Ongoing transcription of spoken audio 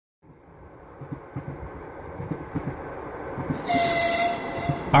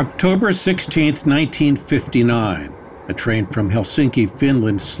October 16th, 1959. A train from Helsinki,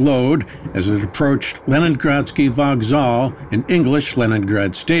 Finland slowed as it approached Leningradsky Vokzal, in English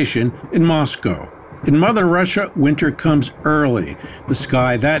Leningrad Station, in Moscow. In Mother Russia, winter comes early. The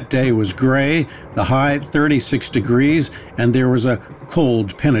sky that day was gray, the high 36 degrees, and there was a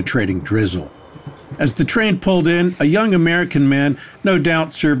cold, penetrating drizzle. As the train pulled in, a young American man no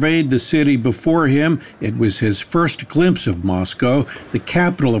doubt surveyed the city before him. It was his first glimpse of Moscow, the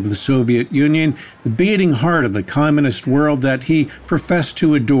capital of the Soviet Union, the beating heart of the communist world that he professed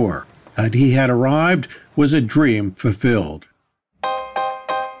to adore. That he had arrived was a dream fulfilled.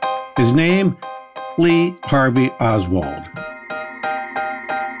 His name, Lee Harvey Oswald.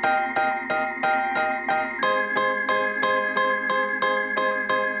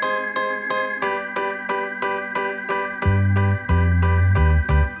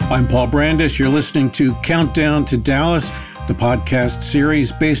 I'm Paul Brandis. You're listening to Countdown to Dallas, the podcast series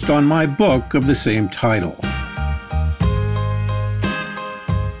based on my book of the same title.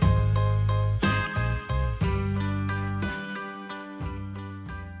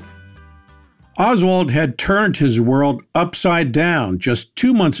 Oswald had turned his world upside down. Just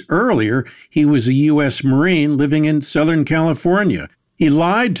 2 months earlier, he was a U.S. Marine living in Southern California. He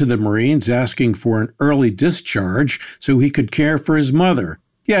lied to the Marines, asking for an early discharge so he could care for his mother.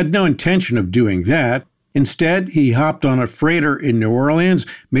 He had no intention of doing that. Instead, he hopped on a freighter in New Orleans,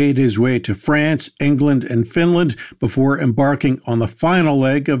 made his way to France, England, and Finland before embarking on the final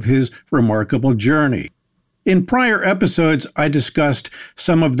leg of his remarkable journey. In prior episodes, I discussed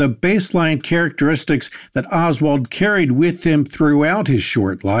some of the baseline characteristics that Oswald carried with him throughout his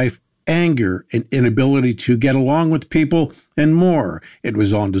short life: anger, an inability to get along with people, and more. It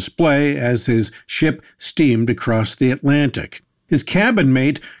was on display as his ship steamed across the Atlantic. His cabin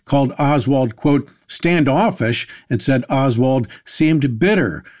mate called Oswald, quote, standoffish, and said Oswald seemed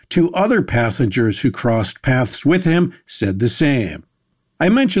bitter. 2 other passengers who crossed paths with him said the same. I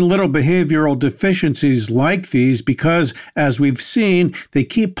mention little behavioral deficiencies like these because, as we've seen, they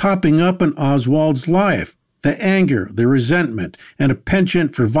keep popping up in Oswald's life. The anger, the resentment, and a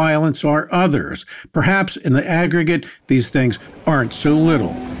penchant for violence are others. Perhaps in the aggregate, these things aren't so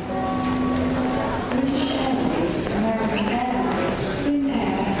little.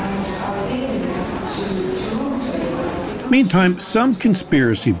 Meantime, some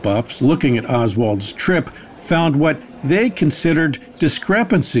conspiracy buffs looking at Oswald's trip found what they considered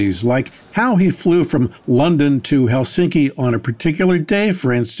discrepancies, like how he flew from London to Helsinki on a particular day,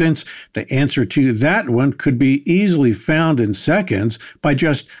 for instance. The answer to that one could be easily found in seconds by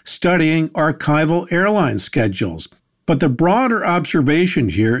just studying archival airline schedules. But the broader observation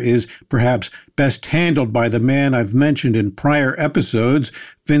here is perhaps best handled by the man I've mentioned in prior episodes,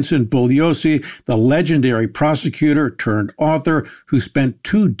 Vincent Bugliosi, the legendary prosecutor turned author who spent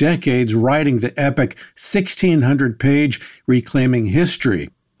 2 decades writing the epic 1,600-page Reclaiming History,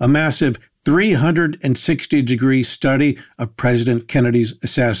 a massive 360-degree study of President Kennedy's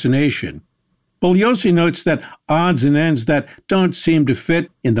assassination. Bugliosi notes that odds and ends that don't seem to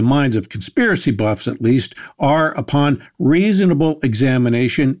fit, in the minds of conspiracy buffs at least, are, upon reasonable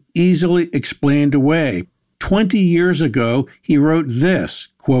examination, easily explained away. 20 years ago, he wrote this,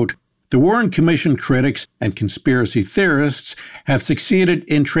 quote, "The Warren Commission critics and conspiracy theorists have succeeded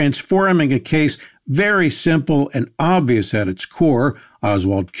in transforming a case very simple and obvious at its core,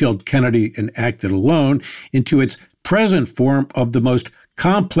 Oswald killed Kennedy and acted alone, into its present form of the most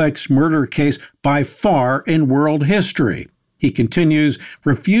complex murder case by far in world history." He continues,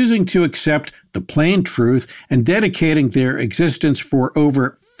 refusing to accept the plain truth and dedicating their existence for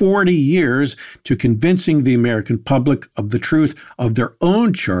over 40 years to convincing the American public of the truth of their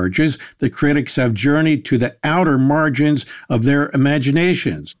own charges. The critics have journeyed to the outer margins of their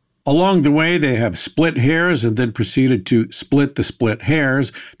imaginations. Along the way, they have split hairs and then proceeded to split the split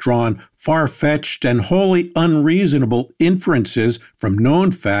hairs, drawn far-fetched and wholly unreasonable inferences from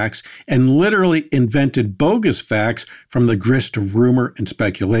known facts, and literally invented bogus facts from the grist of rumor and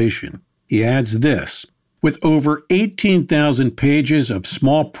speculation. He adds this: with over 18,000 pages of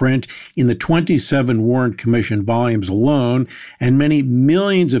small print in the 27 Warren Commission volumes alone, and many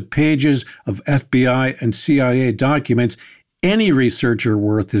millions of pages of FBI and CIA documents, any researcher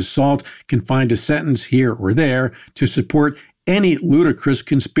worth his salt can find a sentence here or there to support any ludicrous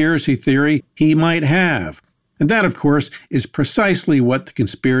conspiracy theory he might have. And that, of course, is precisely what the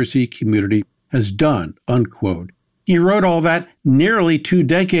conspiracy community has done, unquote. He wrote all that nearly 2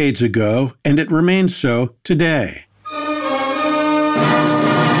 decades ago, and it remains so today.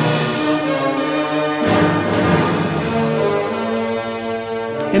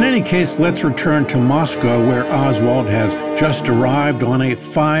 In In any case, let's return to Moscow, where Oswald has just arrived on a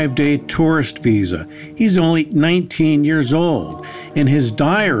 5-day tourist visa. He's only 19 years old. In his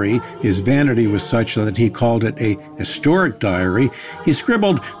diary, his vanity was such that he called it a historic diary. He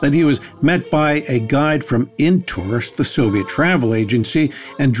scribbled that he was met by a guide from Intourist, the Soviet travel agency,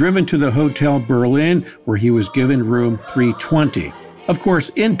 and driven to the Hotel Berlin, where he was given room 320. Of course,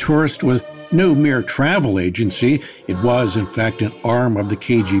 Intourist was no mere travel agency. It was, in fact, an arm of the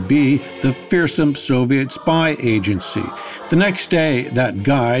KGB, the fearsome Soviet spy agency. The next day, that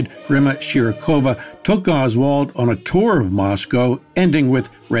guide, Rima Shirokova, took Oswald on a tour of Moscow, ending with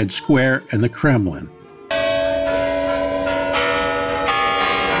Red Square and the Kremlin.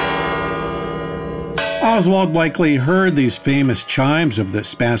 Oswald likely heard these famous chimes of the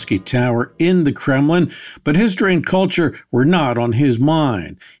Spassky Tower in the Kremlin, but history and culture were not on his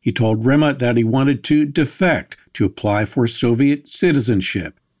mind. He told Rima that he wanted to defect, to apply for Soviet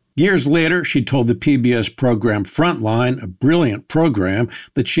citizenship. Years later, she told the PBS program Frontline, a brilliant program,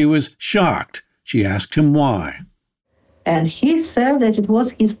 that she was shocked. She asked him why. And he said that it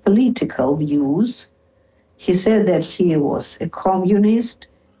was his political views. He said that he was a communist.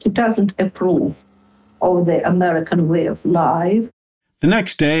 He doesn't approve of the American way of life. The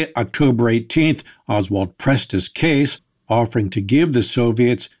next day, October 18th, Oswald pressed his case, offering to give the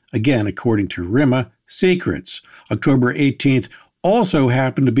Soviets, again according to Rima, secrets. October 18th also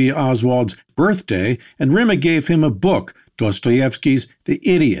happened to be Oswald's birthday, and Rima gave him a book, Dostoevsky's The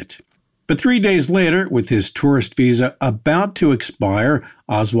Idiot. But 3 days later, with his tourist visa about to expire,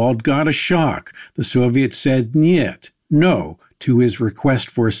 Oswald got a shock. The Soviets said "niet," no, to his request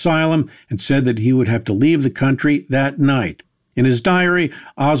for asylum and said that he would have to leave the country that night. In his diary,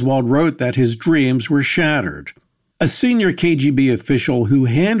 Oswald wrote that his dreams were shattered. A senior KGB official who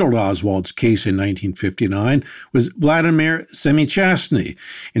handled Oswald's case in 1959 was Vladimir Semichastny.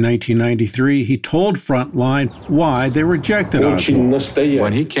 In 1993, he told Frontline why they rejected Oswald.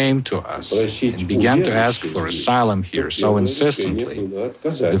 When he came to us and began to ask for asylum here so insistently,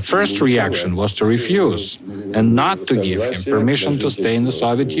 the first reaction was to refuse and not to give him permission to stay in the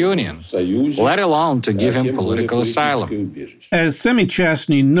Soviet Union, let alone to give him political asylum. As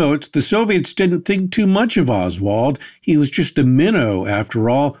Semichastny notes, the Soviets didn't think too much of Oswald. He was just a minnow, after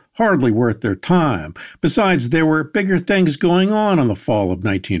all, hardly worth their time. Besides, there were bigger things going on in the fall of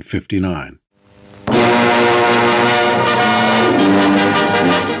 1959.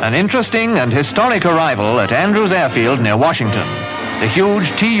 An interesting and historic arrival at Andrews Airfield near Washington. The huge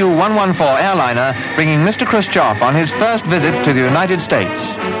Tu-114 airliner bringing Mr. Khrushchev on his first visit to the United States.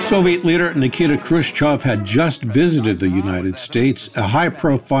 Soviet leader Nikita Khrushchev had just visited the United States, a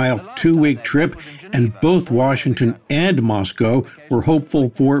high-profile 2-week trip, and both Washington and Moscow were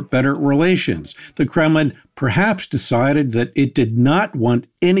hopeful for better relations. The Kremlin perhaps decided that it did not want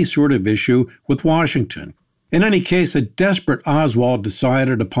any sort of issue with Washington. In any case, a desperate Oswald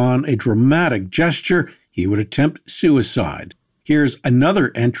decided upon a dramatic gesture. He would attempt suicide. Here's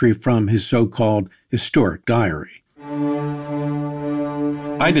another entry from his so-called historic diary.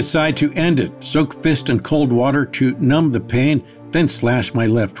 I decide to end it, soak fist in cold water to numb the pain, then slash my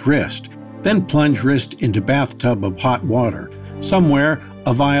left wrist, then plunge wrist into bathtub of hot water. Somewhere,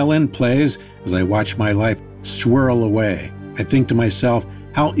 a violin plays as I watch my life swirl away. I think to myself,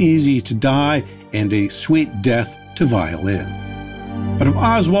 how easy to die and a sweet death to violin. But if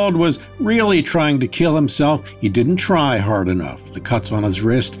Oswald was really trying to kill himself, he didn't try hard enough. The cuts on his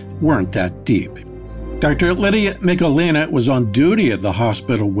wrist weren't that deep. Dr. Lydia Mikulina was on duty at the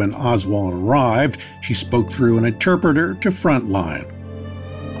hospital when Oswald arrived. She spoke through an interpreter to Frontline.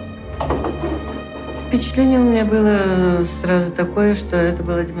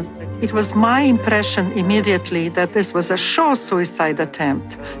 It was my impression immediately that this was a sure suicide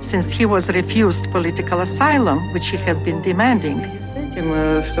attempt, since he was refused political asylum, which he had been demanding.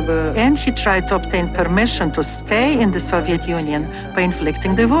 And he tried to obtain permission to stay in the Soviet Union by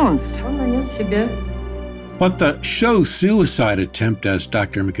inflicting the wounds. But the show suicide attempt, as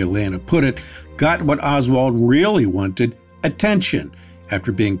Dr. Mikulina put it, got what Oswald really wanted, attention.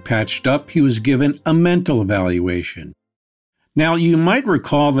 After being patched up, he was given a mental evaluation. Now, you might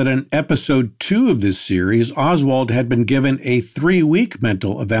recall that in episode 2 of this series, Oswald had been given a 3-week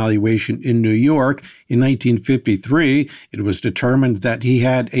mental evaluation in New York. In 1953, it was determined that he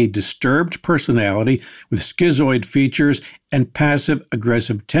had a disturbed personality with schizoid features and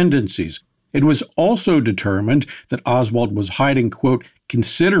passive-aggressive tendencies. It was also determined that Oswald was hiding, quote,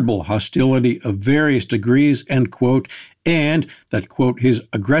 considerable hostility of various degrees, end quote, and that, quote, his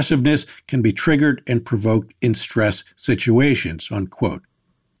aggressiveness can be triggered and provoked in stress situations, unquote.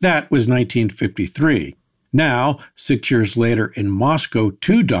 That was 1953. Now, 6 years later in Moscow,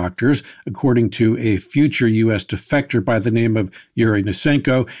 2 doctors, according to a future U.S. defector by the name of Yuri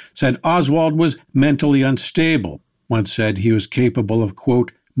Nisenko, said Oswald was mentally unstable. One said he was capable of,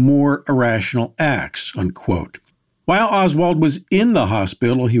 quote, more irrational acts, unquote. While Oswald was in the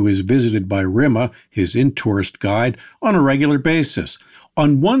hospital, he was visited by Rima, his in-tourist guide, on a regular basis.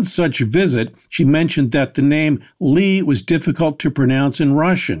 On one such visit, she mentioned that the name Lee was difficult to pronounce in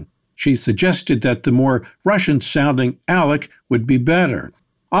Russian. She suggested that the more Russian-sounding Alec would be better.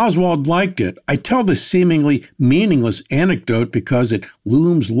 Oswald liked it. I tell this seemingly meaningless anecdote because it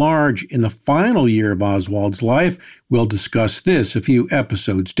looms large in the final year of Oswald's life. We'll discuss this a few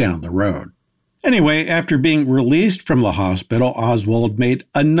episodes down the road. Anyway, after being released from the hospital, Oswald made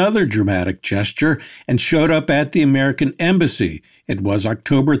another dramatic gesture and showed up at the American Embassy. It was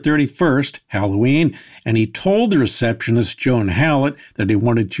October 31st, Halloween, and he told the receptionist, Joan Hallett, that he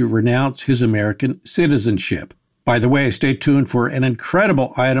wanted to renounce his American citizenship. By the way, stay tuned for an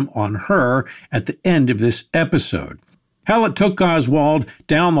incredible item on her at the end of this episode. Hallett took Oswald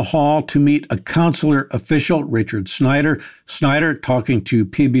down the hall to meet a consular official, Richard Snyder. Snyder, talking to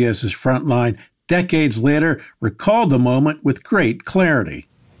PBS's Frontline decades later, recalled the moment with great clarity.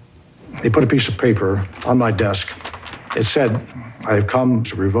 They put a piece of paper on my desk. It said, I have come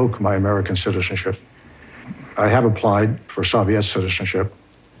to revoke my American citizenship. I have applied for Soviet citizenship.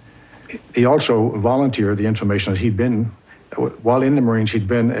 He also volunteered the information that he'd been, while in the Marines, he'd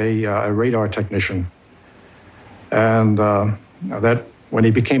been a radar technician. And that when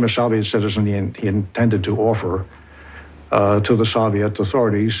he became a Soviet citizen, he intended to offer to the Soviet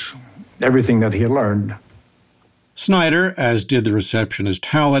authorities everything that he had learned. Snyder, as did the receptionist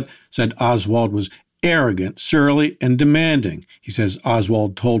Hallett, said Oswald was arrogant, surly, and demanding. He says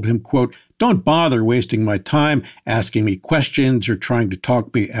Oswald told him, quote, don't bother wasting my time asking me questions or trying to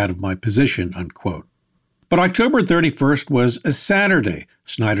talk me out of my position, unquote. But October 31st was a Saturday.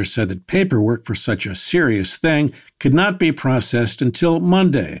 Snyder said that paperwork for such a serious thing could not be processed until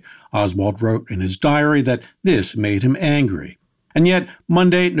Monday. Oswald wrote in his diary that this made him angry. And yet,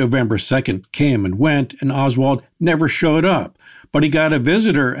 Monday, November 2nd came and went, and Oswald never showed up. But he got a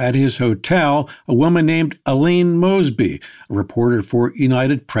visitor at his hotel, a woman named Elaine Mosby, a reporter for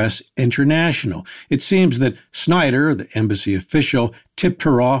United Press International. It seems that Snyder, the embassy official, tipped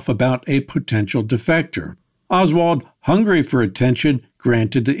her off about a potential defector. Oswald, hungry for attention,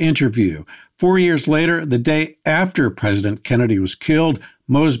 granted the interview. 4 years later, the day after President Kennedy was killed,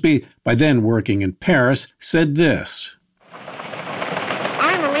 Mosby, by then working in Paris, said this.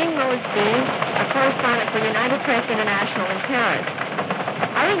 I'm Elaine Mosby, a correspondent for United Press International in Paris.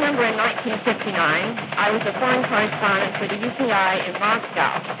 I remember in 1959, I was a foreign correspondent for the UPI in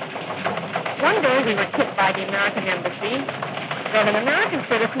Moscow. One day we were tipped by the American embassy that an American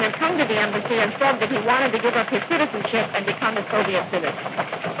citizen had come to the embassy and said that he wanted to give up his citizenship and become a Soviet citizen.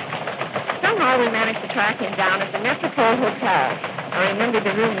 Somehow we managed to track him down at the Metropole Hotel. I remember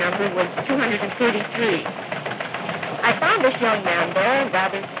the room number was 233. I found this young man there,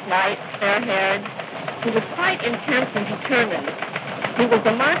 rather slight, fair-haired. He was quite intense and determined. He was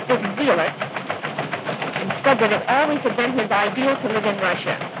a Marxist zealot and said that it always had been his ideal to live in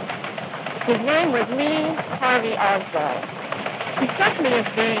Russia. His name was Lee Harvey Oswald. He struck me as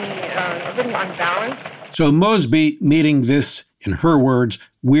being a little unbalanced. So Mosby, meeting this, in her words,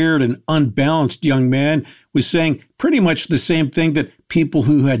 weird and unbalanced young man, was saying pretty much the same thing that people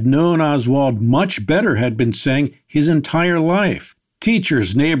who had known Oswald much better had been saying his entire life.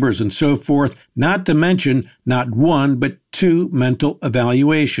 Teachers, neighbors, and so forth, not to mention not one but 2 mental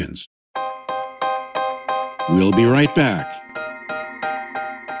evaluations. We'll be right back.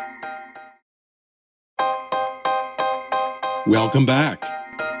 Welcome back.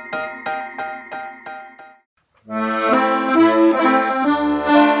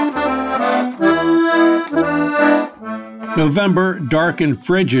 November, dark and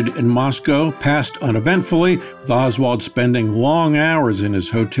frigid in Moscow, passed uneventfully, with Oswald spending long hours in his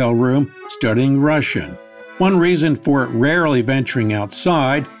hotel room studying Russian. One reason for rarely venturing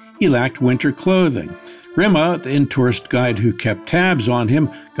outside, he lacked winter clothing. Rima, the in-tourist guide who kept tabs on him,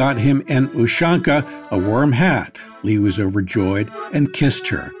 got him an ushanka, a warm hat. Lee was overjoyed and kissed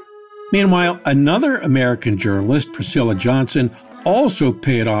her. Meanwhile, another American journalist, Priscilla Johnson, also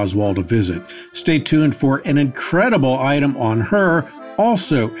paid Oswald a visit. Stay tuned for an incredible item on her,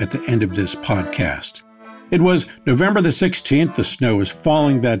 also at the end of this podcast. It was November the 16th. The snow was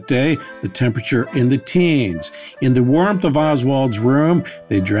falling that day, the temperature in the teens. In the warmth of Oswald's room,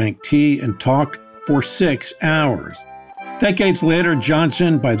 they drank tea and talked for 6 hours. Decades later,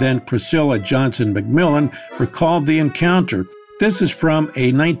 Johnson, by then Priscilla Johnson McMillan, recalled the encounter. This is from a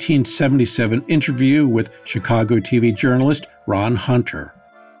 1977 interview with Chicago TV journalist Ron Hunter.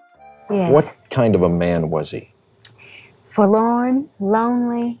 Yes. What kind of a man was he? Forlorn,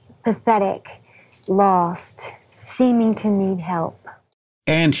 lonely, pathetic, lost, seeming to need help.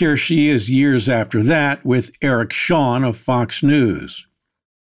 And here she is years after that with Eric Shawn of Fox News.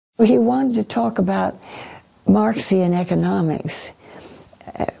 He wanted to talk about Marxian economics,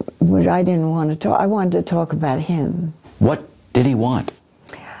 which I didn't want to talk. I wanted to talk about him. What did he want?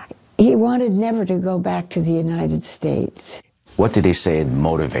 He wanted never to go back to the United States. What did he say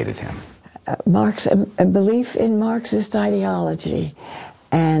motivated him? A belief in Marxist ideology,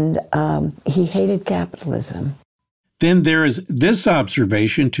 and he hated capitalism. Then there is this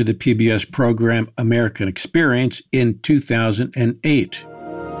observation to the PBS program American Experience in 2008.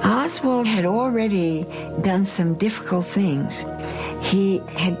 Oswald had already done some difficult things. He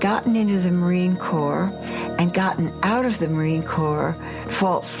had gotten into the Marine Corps and gotten out of the Marine Corps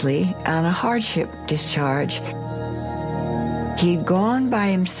falsely on a hardship discharge. He'd gone by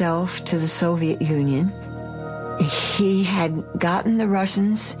himself to the Soviet Union. He had gotten the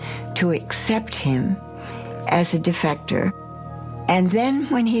Russians to accept him as a defector. And then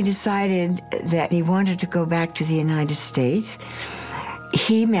when he decided that he wanted to go back to the United States,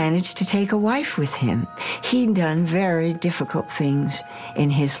 he managed to take a wife with him. He'd done very difficult things in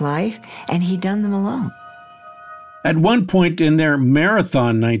his life, and he'd done them alone. At one point in their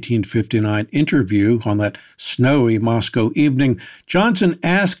marathon 1959 interview on that snowy Moscow evening, Johnson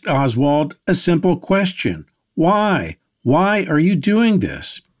asked Oswald a simple question. Why? Why are you doing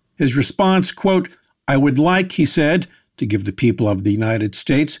this? His response, quote, "I would like," he said, "to give the people of the United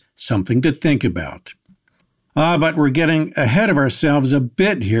States something to think about." But we're getting ahead of ourselves a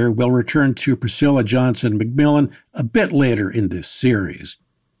bit here. We'll return to Priscilla Johnson McMillan a bit later in this series.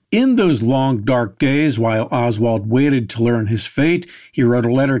 In those long, dark days, while Oswald waited to learn his fate, he wrote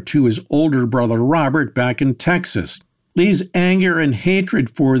a letter to his older brother Robert back in Texas. Lee's anger and hatred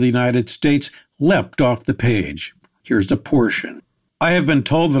for the United States leapt off the page. Here's a portion. "I have been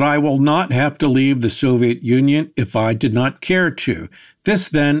told that I will not have to leave the Soviet Union if I did not care to. This,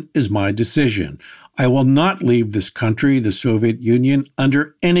 then, is my decision. I will not leave this country, the Soviet Union,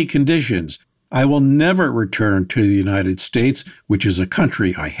 under any conditions. I will never return to the United States, which is a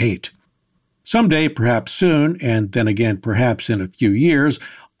country I hate. Someday, perhaps soon, and then again perhaps in a few years,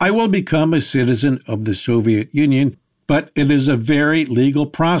 I will become a citizen of the Soviet Union, but it is a very legal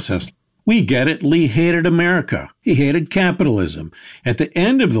process. We get it. Lee hated America. He hated capitalism. At the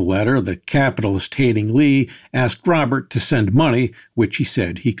end of the letter, the capitalist-hating Lee asked Robert to send money, which he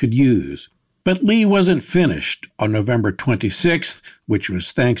said he could use. But Lee wasn't finished. On November 26th, which was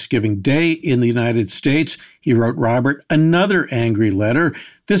Thanksgiving Day in the United States, he wrote Robert another angry letter.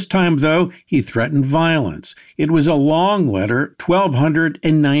 This time, though, he threatened violence. It was a long letter,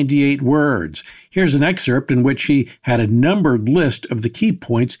 1,298 words. Here's an excerpt in which he had a numbered list of the key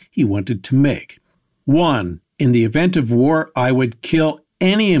points he wanted to make. 1. In the event of war, I would kill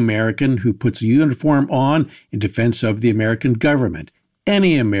any American who puts a uniform on in defense of the American government.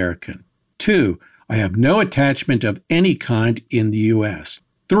 Any American. 2. I have no attachment of any kind in the U.S.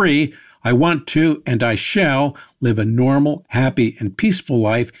 3. I want to, and I shall, live a normal, happy, and peaceful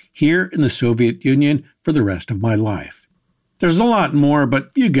life here in the Soviet Union for the rest of my life. There's a lot more,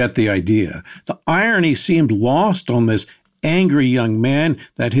 but you get the idea. The irony seemed lost on this angry young man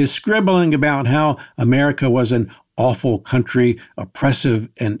that his scribbling about how America was an awful country, oppressive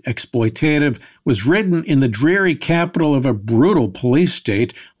and exploitative, was written in the dreary capital of a brutal police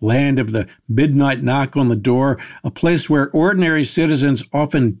state, land of the midnight knock on the door, a place where ordinary citizens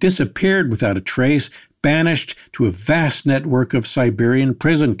often disappeared without a trace, banished to a vast network of Siberian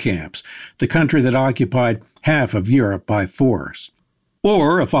prison camps, the country that occupied half of Europe by force.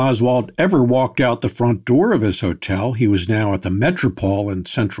 Or if Oswald ever walked out the front door of his hotel, he was now at the Metropole in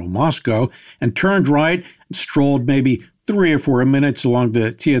central Moscow, and turned right and strolled maybe 3 or 4 minutes along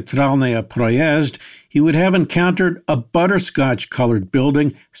the Teatralnaya Proyezd, he would have encountered a butterscotch-colored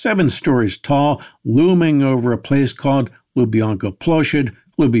building 7 stories tall, looming over a place called Lubyanka Ploshchad,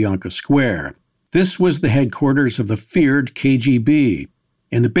 Lubyanka Square. This was the headquarters of the feared KGB.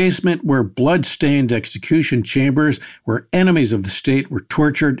 In the basement were blood-stained execution chambers where enemies of the state were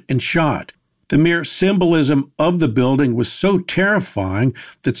tortured and shot. The mere symbolism of the building was so terrifying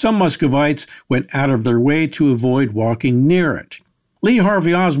that some Muscovites went out of their way to avoid walking near it. Lee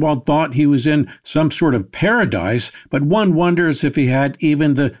Harvey Oswald thought he was in some sort of paradise, but one wonders if he had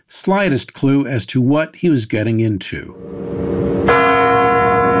even the slightest clue as to what he was getting into.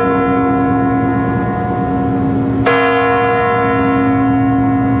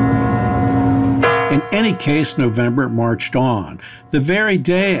 In any case, November marched on. The very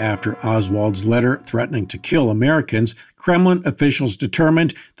day after Oswald's letter threatening to kill Americans, Kremlin officials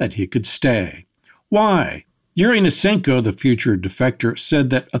determined that he could stay. Why? Yuri Nisenko, the future defector, said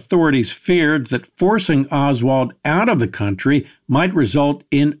that authorities feared that forcing Oswald out of the country might result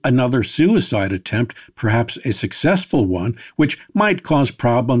in another suicide attempt, perhaps a successful one, which might cause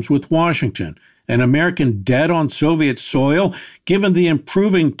problems with Washington. An American dead on Soviet soil? Given the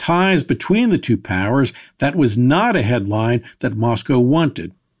improving ties between the two powers, that was not a headline that Moscow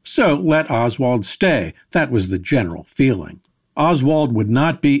wanted. So let Oswald stay. That was the general feeling. Oswald would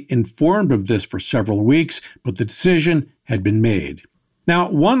not be informed of this for several weeks, but the decision had been made.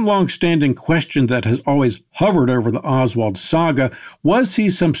 Now, one long-standing question that has always hovered over the Oswald saga, was he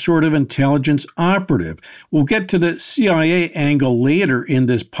some sort of intelligence operative? We'll get to the CIA angle later in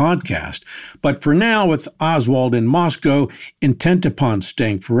this podcast, but for now, with Oswald in Moscow, intent upon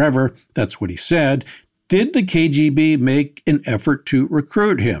staying forever, that's what he said, did the KGB make an effort to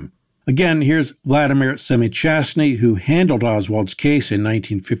recruit him? Again, here's Vladimir Semichastny, who handled Oswald's case in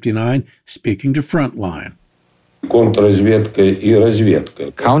 1959, speaking to Frontline.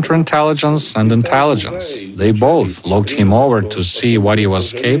 Counterintelligence and intelligence, they both looked him over to see what he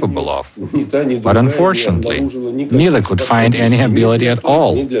was capable of. But unfortunately, neither could find any ability at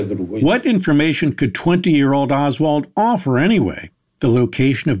all. What information could 20-year-old Oswald offer anyway? The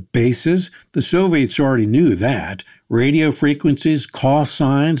location of bases? The Soviets already knew that. Radio frequencies, call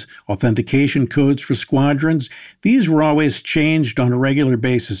signs, authentication codes for squadrons, these were always changed on a regular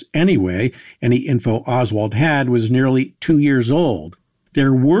basis anyway. Any info Oswald had was nearly 2 years old.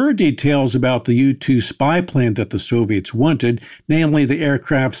 There were details about the U-2 spy plane that the Soviets wanted, namely the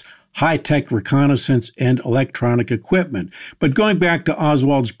aircraft's high-tech reconnaissance and electronic equipment. But going back to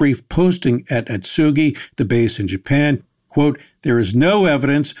Oswald's brief posting at Atsugi, the base in Japan, quote, there is no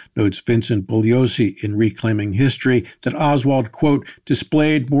evidence, notes Vincent Bugliosi in Reclaiming History, that Oswald, quote,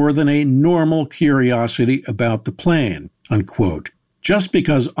 displayed more than a normal curiosity about the plane, unquote. Just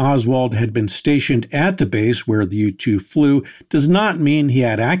because Oswald had been stationed at the base where the U-2 flew does not mean he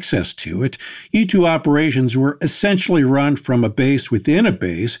had access to it. U-2 operations were essentially run from a base within a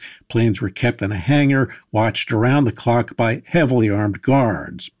base. Planes were kept in a hangar, watched around the clock by heavily armed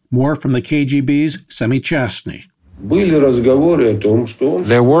guards. More from the KGB's Semichastny.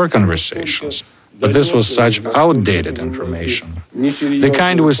 There were conversations, but this was such outdated information. The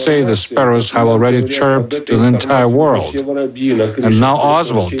kind we say the sparrows have already chirped to the entire world. And now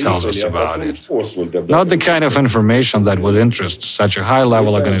Oswald tells us about it. Not the kind of information that would interest such a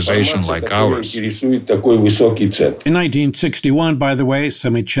high-level organization like ours. In 1961, by the way,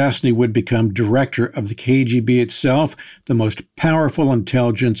 Semichastny would become director of the KGB itself, the most powerful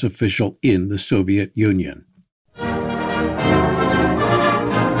intelligence official in the Soviet Union.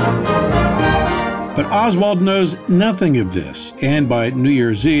 But Oswald knows nothing of this, and by New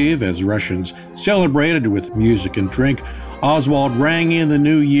Year's Eve, as Russians celebrated with music and drink, Oswald rang in the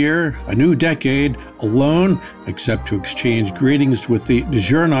new year, a new decade, alone, except to exchange greetings with the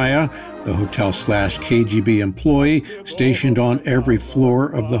dezhurnaya, the hotel/KGB employee stationed on every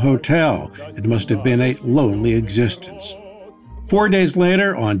floor of the hotel. It must have been a lonely existence. 4 days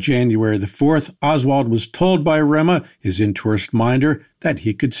later, on January the 4th, Oswald was told by Rema, his in-tourist minder, that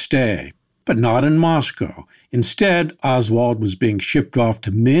he could stay. But not in Moscow. Instead, Oswald was being shipped off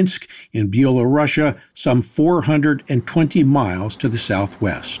to Minsk in Byelorussia, some 420 miles to the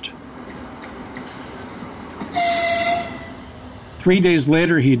southwest. 3 days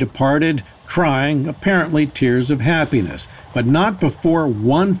later, he departed, crying, apparently tears of happiness, but not before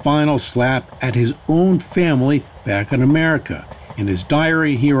one final slap at his own family back in America. In his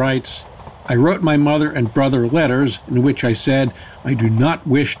diary, he writes, I wrote my mother and brother letters in which I said, I do not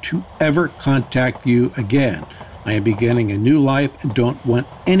wish to ever contact you again. I am beginning a new life and don't want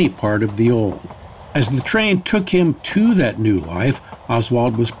any part of the old. As the train took him to that new life,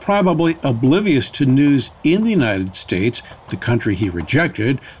 Oswald was probably oblivious to news in the United States, the country he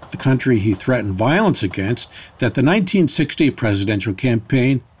rejected, the country he threatened violence against, that the 1960 presidential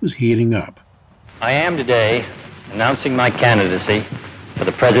campaign was heating up. I am today announcing my candidacy for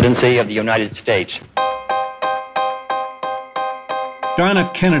the presidency of the United States. John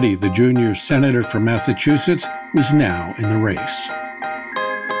F. Kennedy, the junior senator from Massachusetts, was now in the race.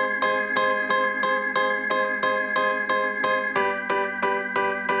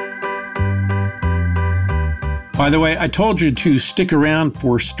 By the way, I told you to stick around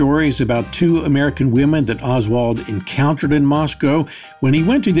for stories about 2 American women that Oswald encountered in Moscow. When he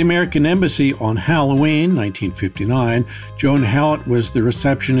went to the American Embassy on Halloween, 1959, Joan Hallett was the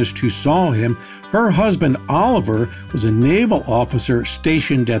receptionist who saw him. Her husband, Oliver, was a naval officer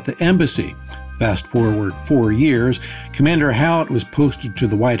stationed at the embassy. Fast forward 4 years, Commander Hallett was posted to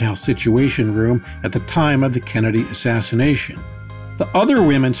the White House Situation Room at the time of the Kennedy assassination. The other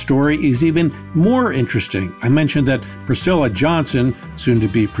women's story is even more interesting. I mentioned that Priscilla Johnson, soon to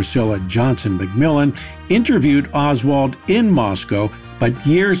be Priscilla Johnson McMillan, interviewed Oswald in Moscow, but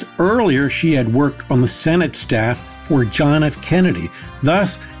years earlier she had worked on the Senate staff for John F. Kennedy.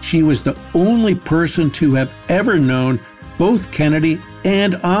 Thus, she was the only person to have ever known both Kennedy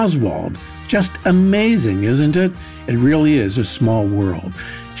and Oswald. Just amazing, isn't it? It really is a small world.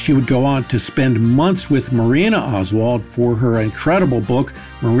 She would go on to spend months with Marina Oswald for her incredible book,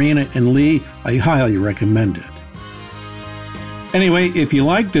 Marina and Lee. I highly recommend it. Anyway, if you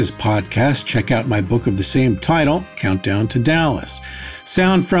like this podcast, check out my book of the same title, Countdown to Dallas.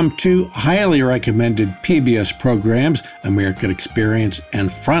 Sound from 2 highly recommended PBS programs, American Experience and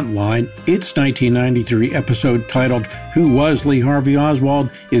Frontline. Its 1993 episode titled Who Was Lee Harvey Oswald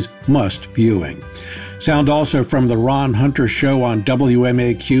is must viewing. Sound also from The Ron Hunter Show on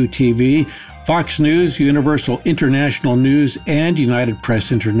WMAQ-TV, Fox News, Universal International News, and United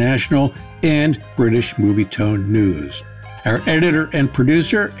Press International, and British Movie Tone News. Our editor and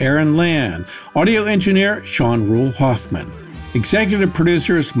producer, Aaron Land. Audio engineer, Sean Rule Hoffman. Executive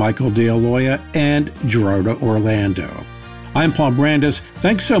producers, Michael DeAloia and Gerardo Orlando. I'm Paul Brandis.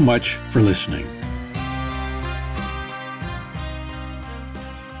 Thanks so much for listening.